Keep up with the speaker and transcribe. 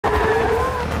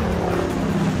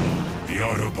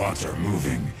robots are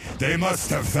moving. They must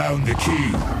have found the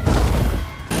key.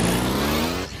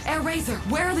 Air Razor,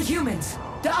 where are the humans?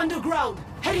 The underground,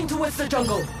 heading towards the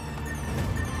jungle.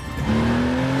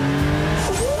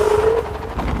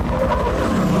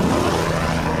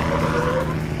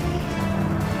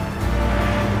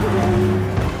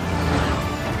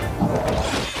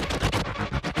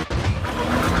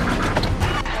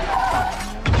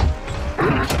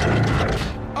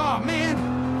 Oh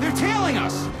man, they're tailing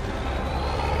us!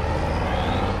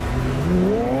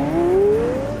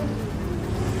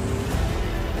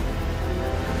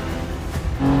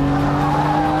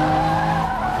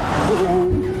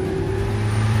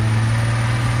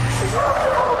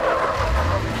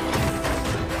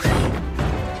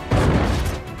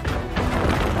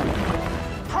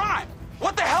 Prime,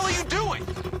 what the hell are you doing?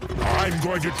 I'm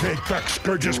going to take back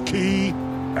Scourge's key,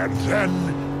 and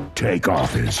then take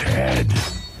off his head.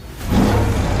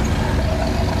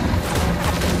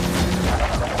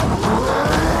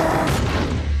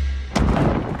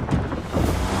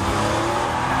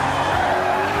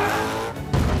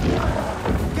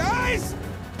 Guys!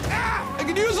 Ah, I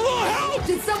could use a little help!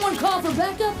 Did someone call for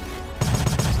backup?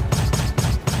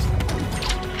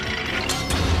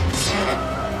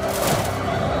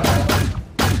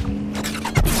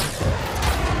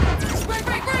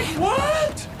 Ray!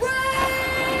 What? Ray!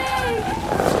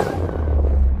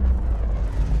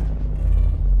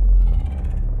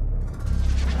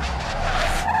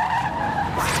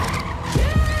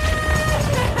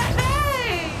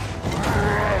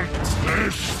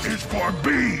 This is for B.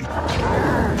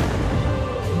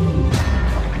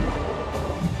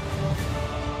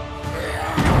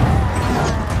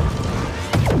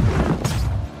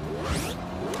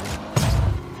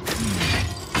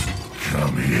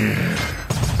 Come here.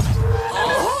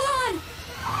 Hold on!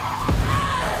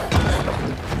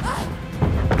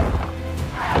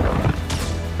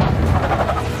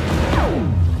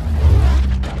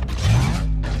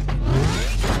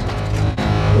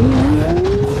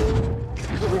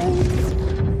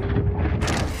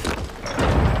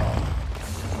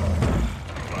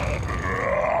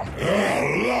 I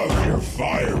love your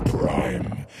fire,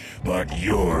 Prime, but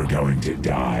you're going to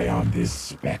die on this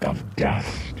speck of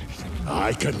dust.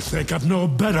 I can think of no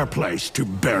better place to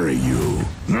bury you.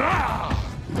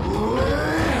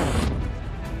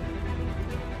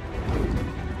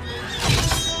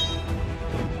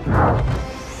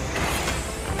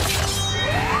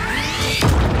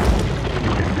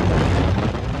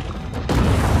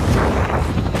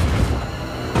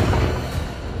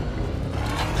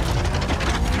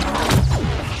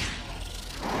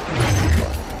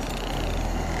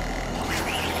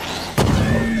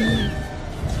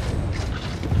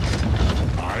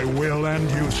 I will end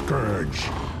you, Scourge.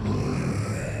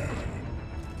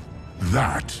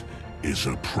 That is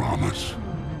a promise.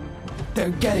 They're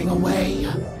getting away.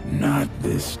 Not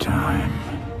this time.